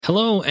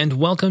Hello and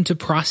welcome to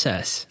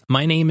Process.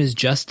 My name is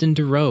Justin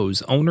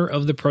DeRose, owner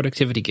of the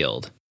Productivity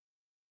Guild.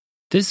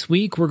 This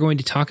week we're going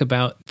to talk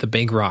about the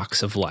big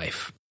rocks of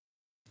life.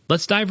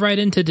 Let's dive right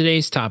into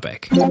today's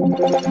topic.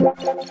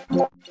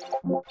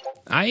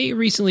 I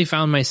recently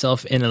found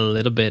myself in a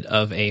little bit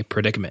of a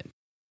predicament.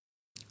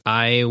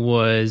 I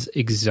was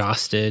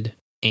exhausted,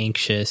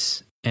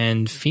 anxious,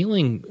 and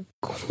feeling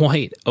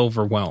quite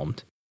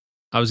overwhelmed.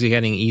 I was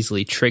getting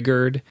easily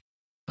triggered,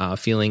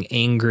 feeling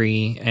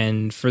angry,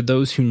 and for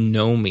those who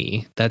know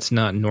me, that's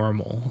not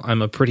normal.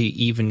 I'm a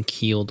pretty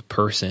even-keeled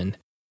person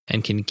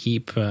and can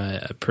keep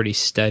a pretty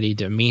steady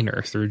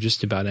demeanor through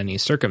just about any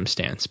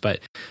circumstance. But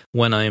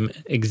when I'm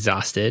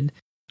exhausted,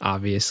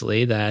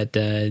 obviously, that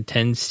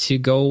tends to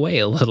go away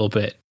a little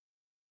bit.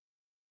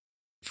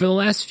 For the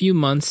last few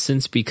months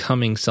since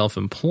becoming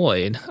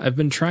self-employed, I've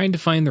been trying to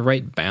find the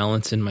right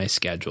balance in my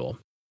schedule.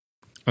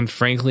 And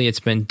frankly, it's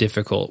been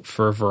difficult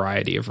for a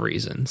variety of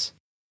reasons.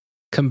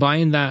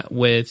 Combine that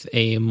with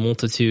a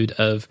multitude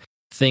of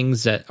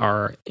things that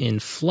are in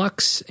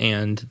flux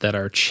and that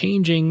are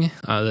changing,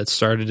 that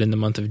started in the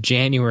month of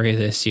January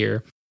this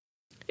year.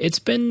 It's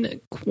been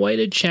quite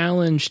a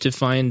challenge to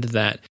find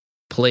that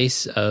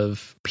place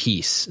of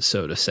peace,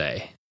 so to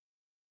say.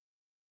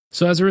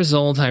 So as a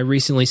result, I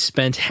recently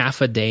spent half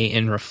a day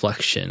in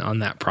reflection on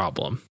that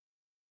problem.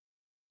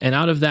 And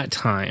out of that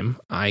time,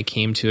 I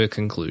came to a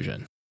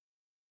conclusion.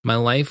 My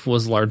life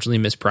was largely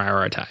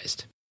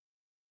misprioritized.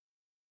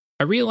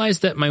 I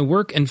realized that my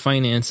work and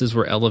finances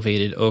were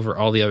elevated over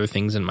all the other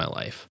things in my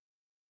life.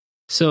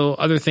 So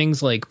other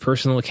things like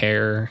personal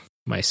care,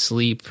 my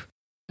sleep,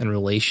 and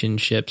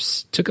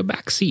relationships took a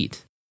back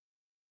seat.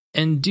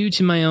 And due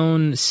to my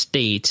own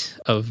state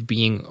of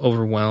being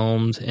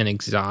overwhelmed and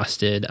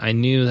exhausted, I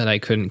knew that I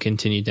couldn't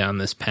continue down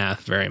this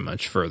path very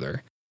much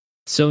further.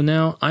 So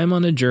now I'm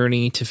on a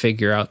journey to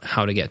figure out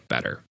how to get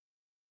better.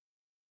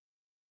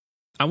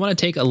 I want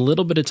to take a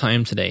little bit of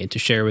time today to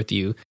share with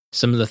you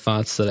some of the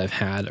thoughts that I've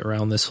had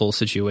around this whole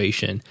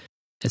situation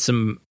and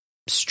some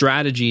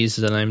strategies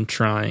that I'm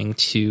trying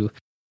to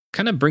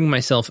kind of bring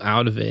myself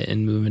out of it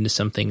and move into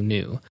something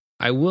new.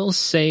 I will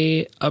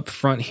say up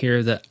front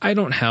here that I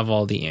don't have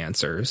all the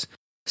answers.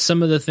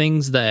 Some of the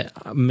things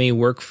that may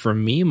work for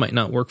me might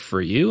not work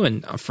for you.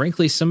 And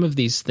frankly, some of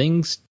these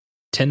things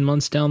 10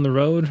 months down the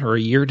road or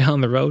a year down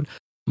the road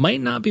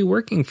might not be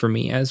working for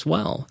me as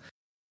well.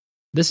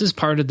 This is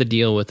part of the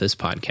deal with this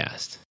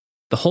podcast.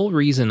 The whole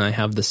reason I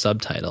have the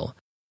subtitle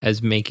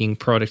as Making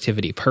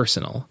Productivity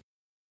Personal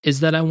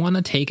is that I want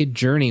to take a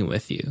journey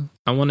with you.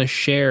 I want to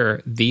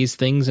share these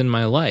things in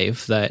my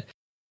life that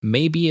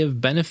may be of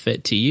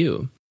benefit to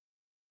you.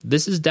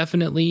 This is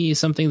definitely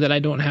something that I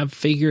don't have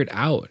figured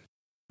out,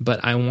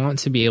 but I want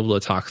to be able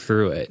to talk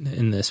through it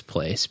in this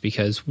place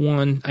because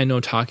one, I know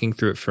talking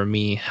through it for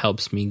me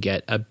helps me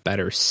get a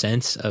better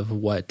sense of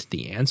what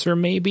the answer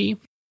may be,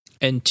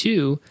 and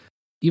two,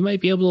 you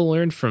might be able to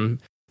learn from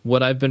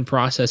what I've been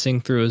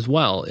processing through as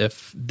well,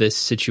 if this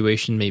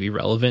situation may be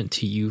relevant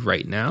to you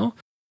right now,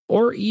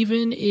 or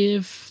even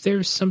if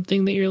there's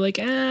something that you're like,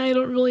 I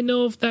don't really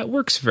know if that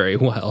works very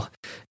well.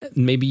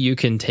 Maybe you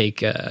can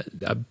take a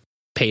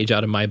page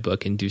out of my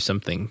book and do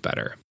something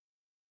better.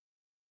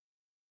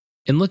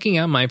 In looking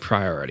at my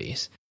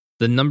priorities,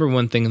 the number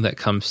one thing that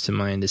comes to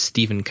mind is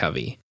Stephen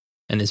Covey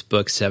and his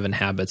book, 7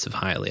 Habits of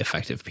Highly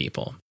Effective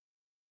People.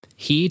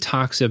 He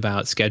talks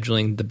about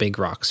scheduling the big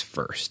rocks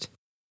first.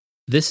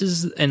 This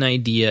is an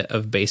idea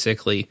of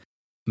basically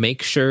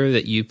make sure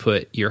that you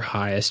put your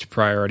highest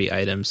priority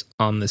items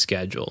on the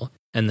schedule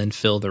and then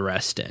fill the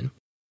rest in.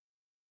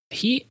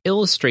 He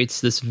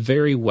illustrates this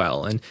very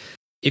well, and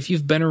if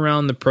you've been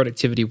around the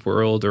productivity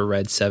world or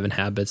read 7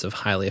 Habits of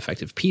Highly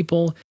Effective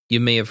People, you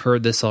may have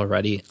heard this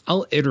already.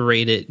 I'll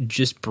iterate it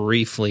just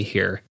briefly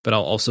here, but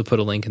I'll also put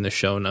a link in the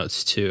show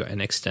notes to an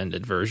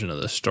extended version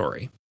of the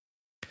story.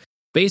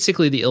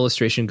 Basically, the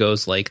illustration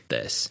goes like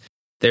this.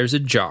 There's a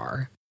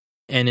jar,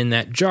 and in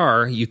that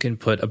jar, you can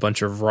put a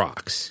bunch of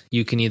rocks.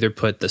 You can either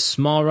put the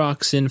small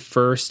rocks in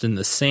first in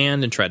the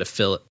sand and try to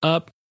fill it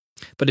up,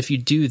 but if you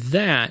do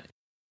that,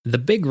 the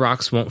big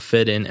rocks won't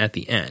fit in at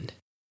the end.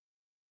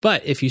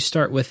 But if you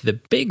start with the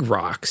big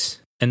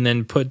rocks and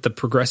then put the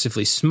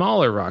progressively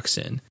smaller rocks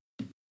in,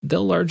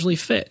 they'll largely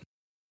fit.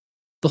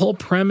 The whole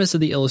premise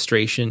of the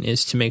illustration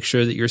is to make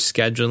sure that you're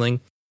scheduling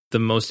the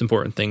most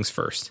important things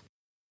first,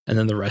 and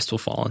then the rest will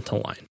fall into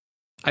line.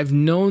 I've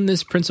known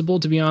this principle,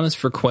 to be honest,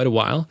 for quite a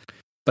while,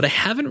 but I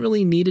haven't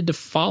really needed to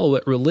follow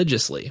it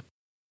religiously.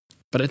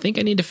 But I think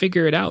I need to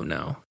figure it out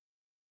now.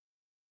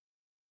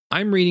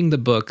 I'm reading the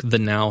book The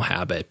Now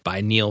Habit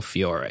by Neil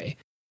Fiore.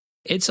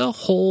 It's a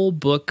whole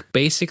book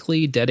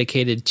basically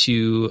dedicated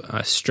to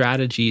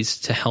strategies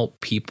to help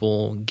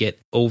people get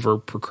over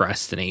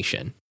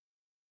procrastination.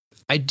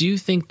 I do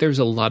think there's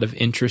a lot of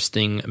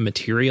interesting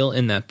material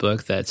in that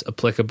book that's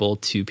applicable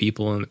to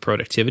people in the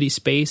productivity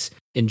space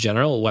in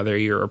general, whether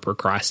you're a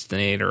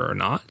procrastinator or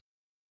not.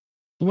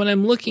 When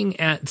I'm looking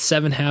at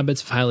 7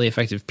 Habits of Highly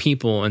Effective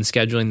People and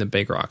scheduling the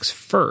big rocks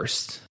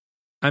first,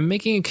 I'm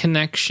making a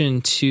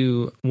connection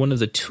to one of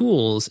the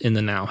tools in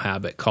the Now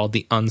Habit called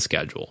the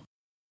Unschedule.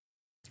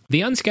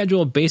 The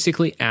Unschedule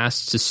basically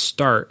asks to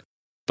start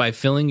by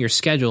filling your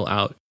schedule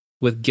out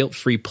with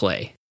guilt-free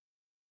play.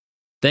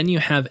 Then you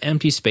have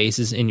empty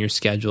spaces in your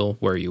schedule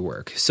where you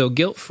work. So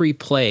guilt-free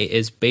play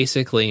is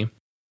basically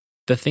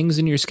the things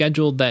in your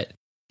schedule that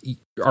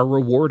are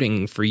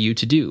rewarding for you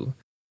to do.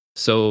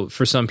 So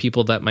for some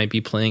people, that might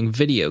be playing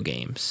video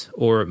games,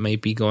 or it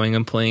might be going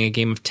and playing a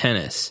game of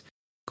tennis,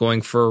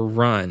 going for a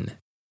run,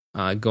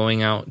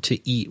 going out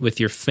to eat with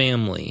your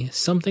family,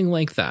 something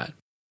like that.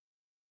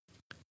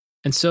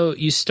 And so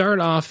you start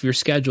off your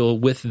schedule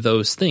with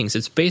those things.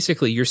 It's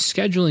basically you're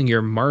scheduling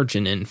your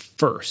margin in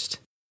first,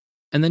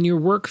 and then your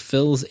work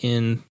fills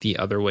in the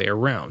other way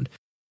around.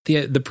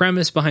 The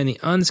premise behind the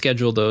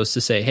Unschedule, though, is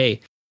to say,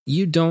 hey,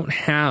 you don't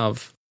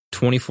have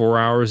 24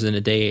 hours in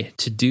a day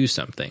to do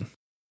something.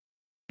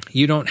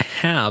 You don't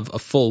have a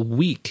full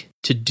week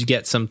to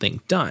get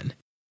something done.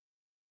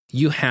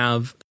 You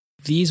have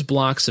these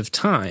blocks of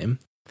time,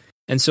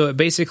 and so it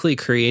basically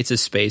creates a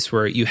space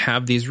where you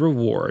have these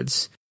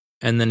rewards,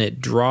 and then it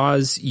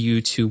draws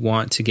you to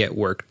want to get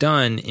work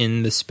done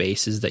in the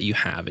spaces that you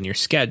have in your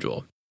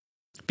schedule,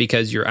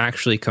 because you're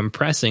actually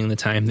compressing the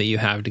time that you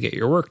have to get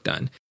your work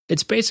done.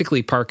 It's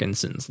basically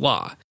Parkinson's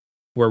law,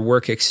 where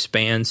work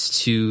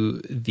expands to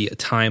the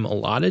time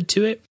allotted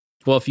to it.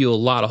 Well, if you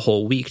allot a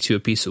whole week to a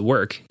piece of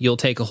work, you'll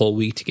take a whole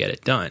week to get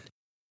it done.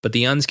 But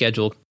the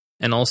Unschedule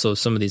and also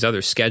some of these other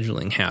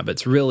scheduling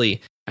habits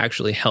really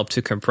actually help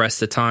to compress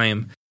the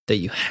time that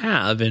you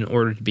have in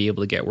order to be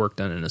able to get work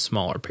done in a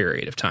smaller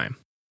period of time.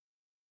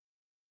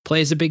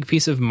 Play is a big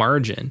piece of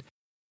margin,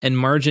 and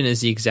margin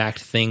is the exact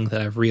thing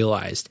that I've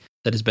realized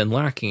that has been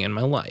lacking in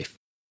my life.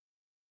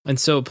 And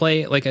so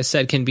play, like I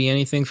said, can be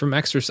anything from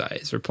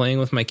exercise or playing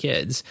with my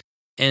kids.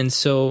 And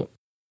so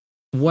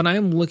what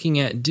I'm looking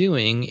at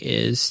doing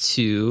is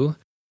to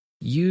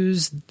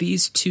use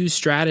these two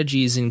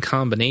strategies in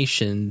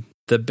combination,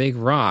 the big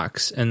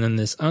rocks and then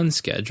this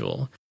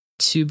Unschedule,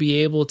 to be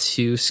able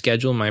to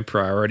schedule my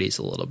priorities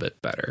a little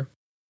bit better.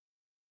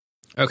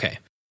 Okay,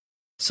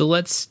 so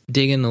let's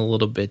dig in a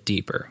little bit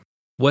deeper.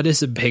 What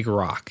is a big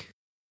rock?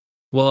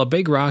 Well, a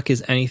big rock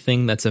is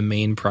anything that's a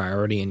main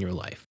priority in your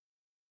life.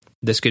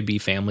 This could be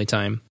family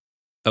time,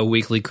 a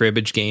weekly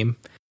cribbage game,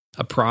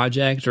 a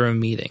project, or a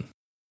meeting.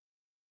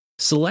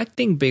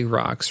 Selecting big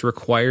rocks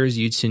requires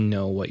you to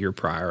know what your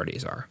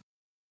priorities are.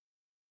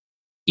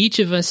 Each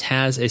of us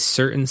has a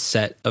certain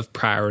set of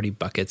priority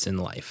buckets in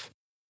life.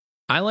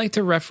 I like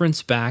to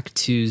reference back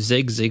to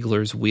Zig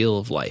Ziglar's Wheel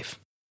of Life.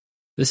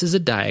 This is a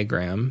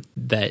diagram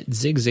that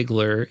Zig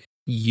Ziglar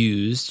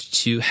used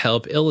to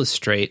help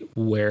illustrate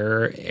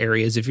where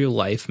areas of your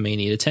life may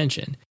need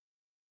attention.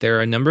 There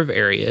are a number of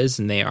areas,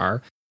 and they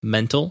are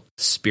mental,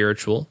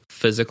 spiritual,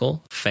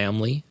 physical,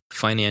 family,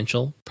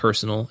 financial,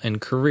 personal, and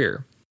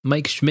career.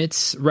 Mike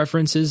Schmitz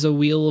references a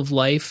wheel of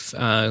life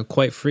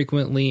quite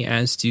frequently,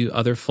 as do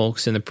other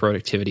folks in the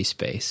productivity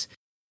space.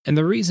 And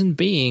the reason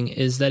being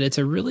is that it's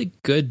a really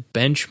good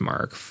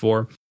benchmark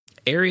for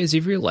areas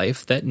of your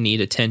life that need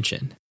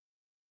attention.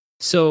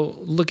 So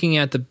looking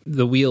at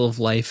the wheel of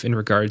life in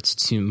regards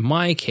to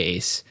my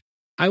case,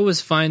 I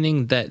was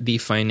finding that the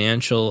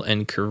financial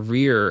and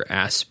career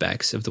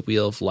aspects of the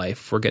wheel of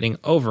life were getting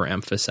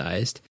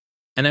overemphasized,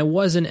 and I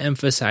wasn't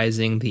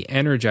emphasizing the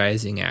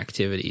energizing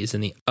activities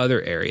in the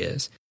other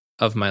areas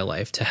of my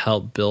life to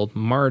help build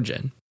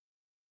margin.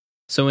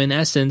 So in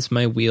essence,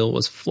 my wheel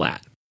was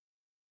flat.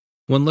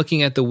 When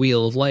looking at the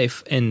wheel of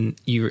life and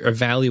you're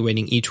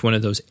evaluating each one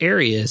of those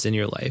areas in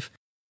your life,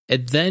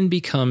 it then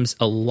becomes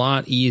a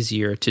lot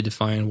easier to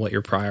define what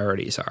your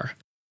priorities are.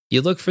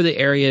 You look for the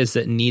areas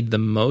that need the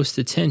most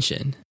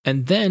attention,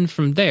 and then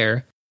from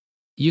there,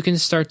 you can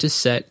start to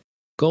set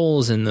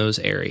goals in those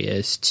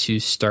areas to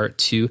start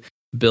to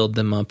build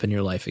them up in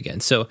your life again.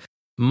 So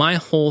my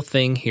whole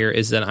thing here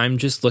is that I'm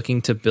just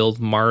looking to build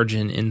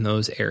margin in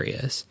those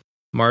areas.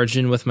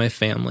 Margin with my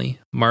family,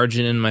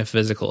 margin in my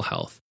physical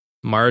health,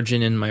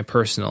 margin in my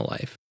personal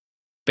life.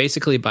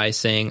 Basically by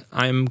saying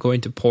I'm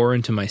going to pour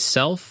into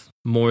myself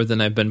more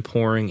than I've been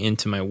pouring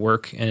into my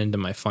work and into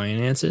my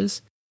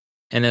finances.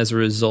 And as a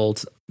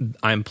result,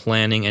 I'm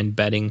planning and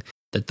betting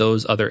that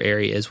those other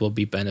areas will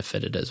be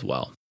benefited as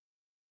well.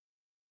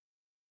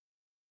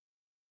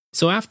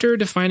 So after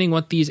defining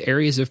what these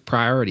areas of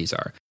priorities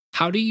are,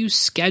 how do you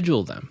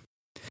schedule them?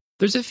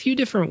 There's a few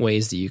different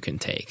ways that you can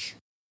take.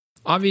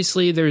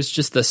 Obviously, there's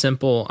just the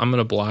simple, I'm going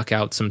to block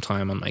out some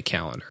time on my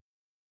calendar.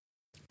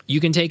 You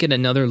can take it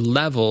another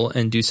level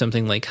and do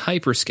something like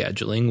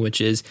hyperscheduling,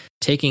 which is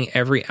taking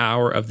every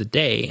hour of the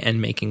day and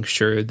making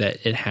sure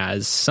that it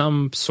has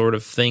some sort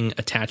of thing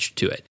attached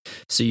to it.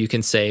 So you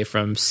can say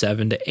from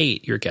 7 to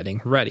 8, you're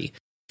getting ready.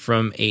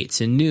 From 8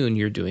 to noon,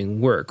 you're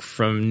doing work.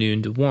 From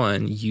noon to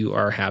 1, you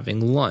are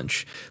having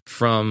lunch.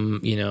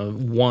 From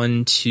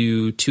 1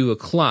 to 2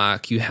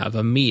 o'clock, you have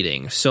a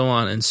meeting, so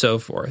on and so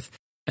forth.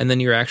 And then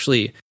you're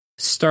actually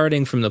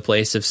starting from the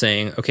place of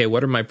saying, okay,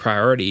 what are my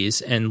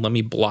priorities? And let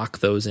me block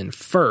those in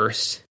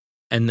first,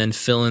 and then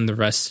fill in the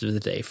rest of the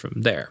day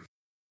from there.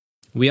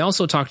 We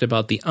also talked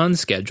about the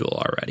unschedule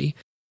already.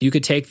 You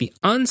could take the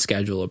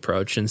unschedule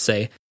approach and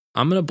say,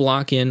 I'm going to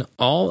block in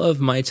all of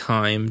my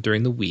time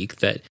during the week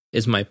that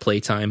is my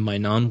playtime, my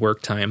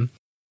non-work time,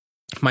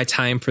 my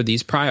time for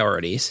these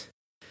priorities.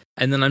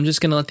 And then I'm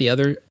just going to let the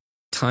other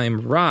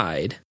time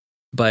ride,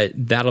 but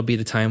that'll be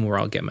the time where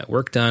I'll get my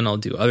work done. I'll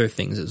do other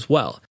things as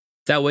well.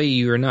 That way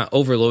you're not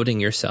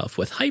overloading yourself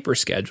with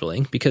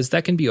hyper-scheduling, because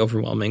that can be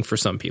overwhelming for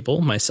some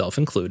people, myself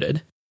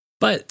included.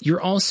 But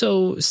you're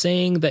also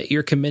saying that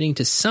you're committing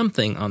to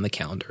something on the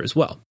calendar as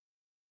well.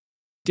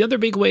 The other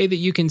big way that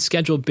you can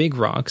schedule big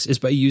rocks is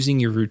by using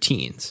your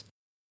routines.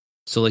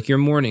 So like your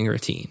morning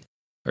routine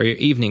or your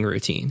evening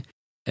routine,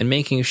 and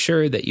making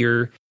sure that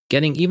you're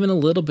getting even a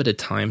little bit of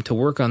time to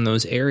work on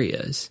those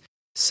areas.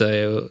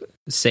 So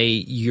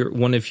say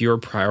one of your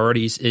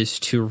priorities is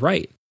to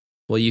write.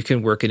 Well, you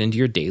can work it into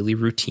your daily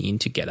routine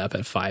to get up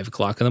at 5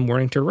 o'clock in the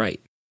morning to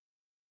write.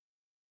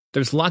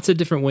 There's lots of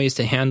different ways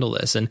to handle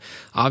this, and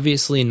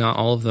obviously not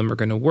all of them are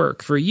going to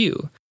work for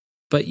you.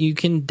 But you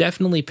can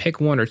definitely pick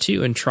one or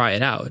two and try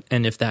it out,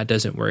 and if that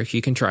doesn't work,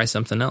 you can try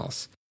something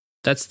else.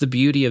 That's the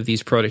beauty of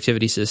these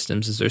productivity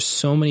systems, is there's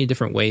so many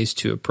different ways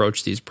to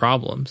approach these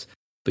problems,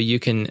 but you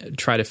can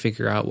try to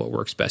figure out what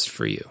works best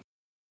for you.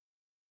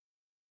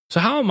 So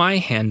how am I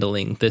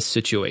handling this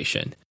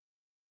situation?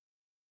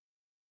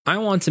 I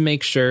want to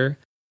make sure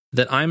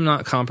that I'm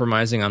not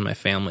compromising on my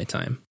family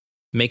time,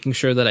 making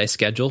sure that I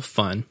schedule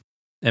fun,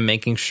 and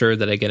making sure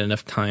that I get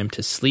enough time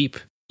to sleep,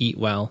 eat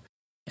well,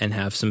 and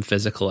have some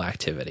physical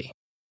activity.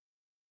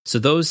 So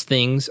those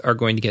things are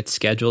going to get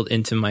scheduled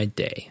into my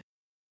day.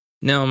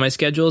 Now, my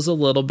schedule is a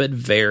little bit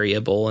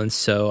variable, and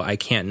so I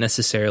can't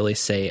necessarily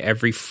say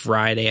every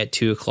Friday at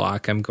 2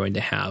 o'clock I'm going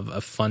to have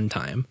a fun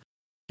time,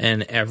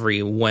 and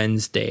every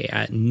Wednesday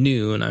at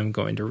noon I'm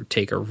going to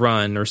take a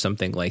run or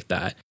something like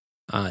that.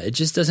 It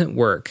just doesn't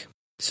work.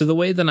 So the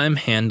way that I'm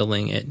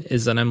handling it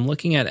is that I'm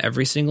looking at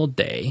every single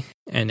day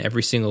and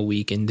every single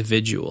week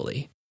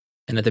individually.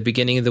 And at the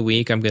beginning of the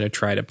week, I'm going to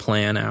try to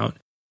plan out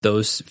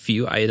those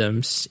few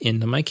items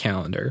into my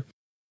calendar.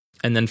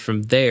 And then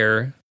from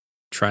there,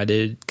 try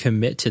to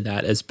commit to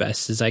that as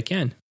best as I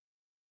can.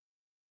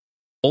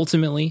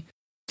 Ultimately,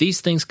 these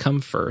things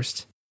come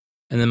first,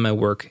 and then my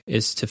work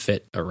is to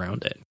fit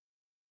around it.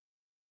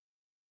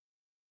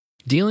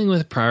 Dealing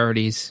with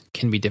priorities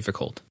can be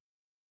difficult,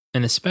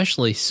 and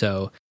especially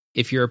so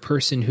if you're a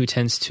person who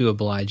tends to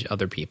oblige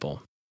other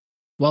people.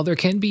 While there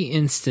can be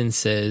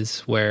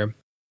instances where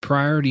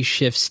priority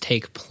shifts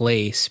take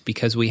place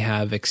because we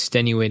have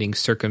extenuating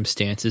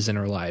circumstances in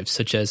our lives,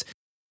 such as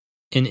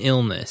an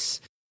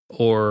illness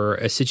or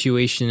a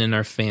situation in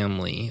our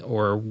family,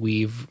 or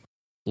we've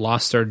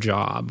lost our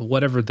job,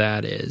 whatever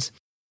that is,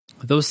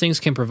 those things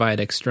can provide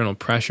external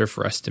pressure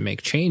for us to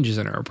make changes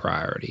in our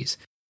priorities.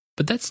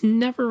 But that's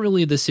never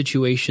really the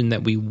situation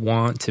that we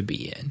want to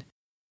be in.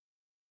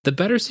 The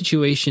better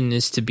situation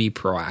is to be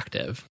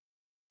proactive.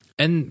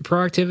 And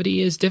proactivity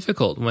is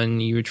difficult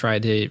when you try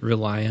to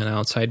rely on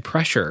outside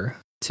pressure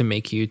to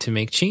make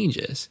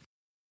changes.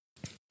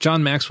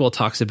 John Maxwell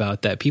talks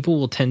about that people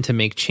will tend to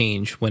make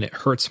change when it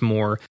hurts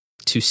more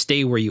to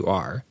stay where you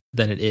are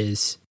than it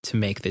is to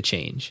make the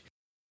change.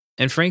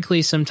 And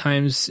frankly,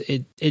 sometimes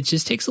it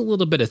just takes a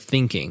little bit of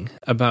thinking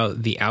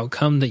about the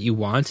outcome that you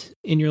want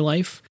in your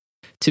life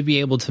to be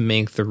able to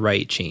make the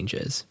right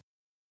changes.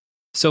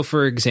 So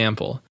for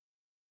example,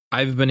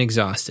 I've been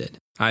exhausted.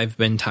 I've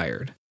been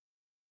tired.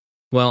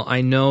 Well,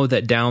 I know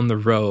that down the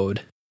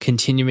road,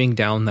 continuing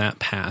down that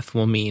path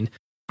will mean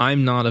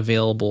I'm not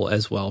available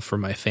as well for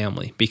my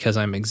family because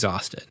I'm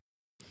exhausted.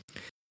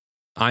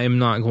 I am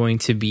not going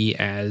to be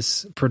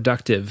as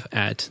productive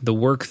at the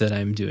work that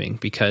I'm doing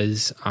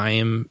because I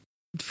am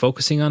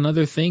focusing on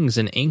other things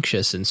and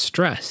anxious and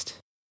stressed.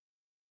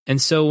 And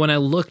so when I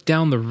look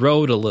down the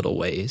road a little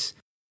ways,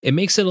 it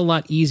makes it a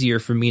lot easier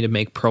for me to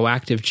make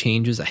proactive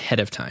changes ahead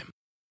of time.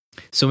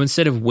 So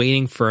instead of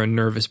waiting for a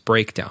nervous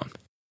breakdown,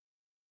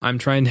 I'm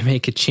trying to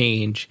make a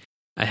change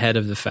ahead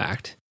of the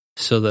fact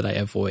so that I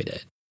avoid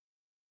it.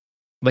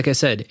 Like I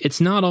said,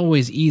 it's not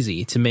always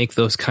easy to make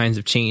those kinds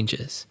of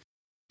changes,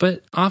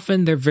 but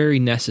often they're very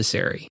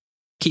necessary.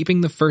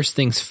 Keeping the first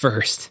things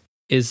first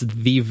is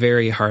the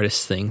very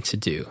hardest thing to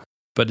do,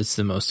 but it's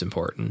the most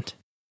important.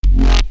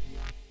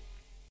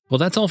 Well,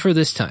 that's all for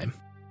this time.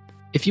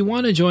 If you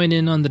want to join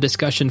in on the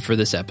discussion for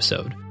this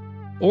episode,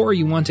 or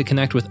you want to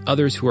connect with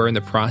others who are in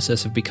the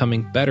process of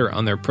becoming better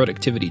on their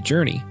productivity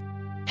journey,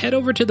 head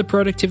over to the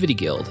Productivity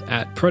Guild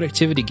at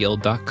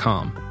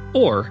productivityguild.com.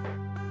 Or,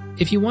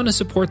 if you want to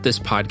support this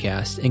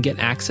podcast and get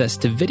access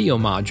to video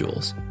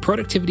modules,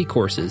 productivity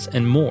courses,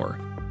 and more,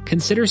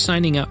 consider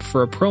signing up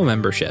for a pro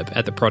membership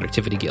at the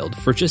Productivity Guild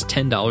for just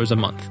 $10 a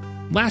month.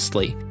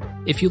 Lastly,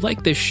 if you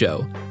like this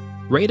show,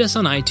 rate us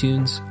on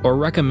iTunes or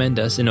recommend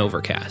us in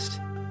Overcast.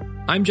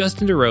 I'm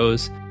Justin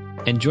DeRose,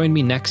 and join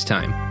me next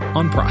time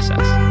on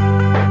Process.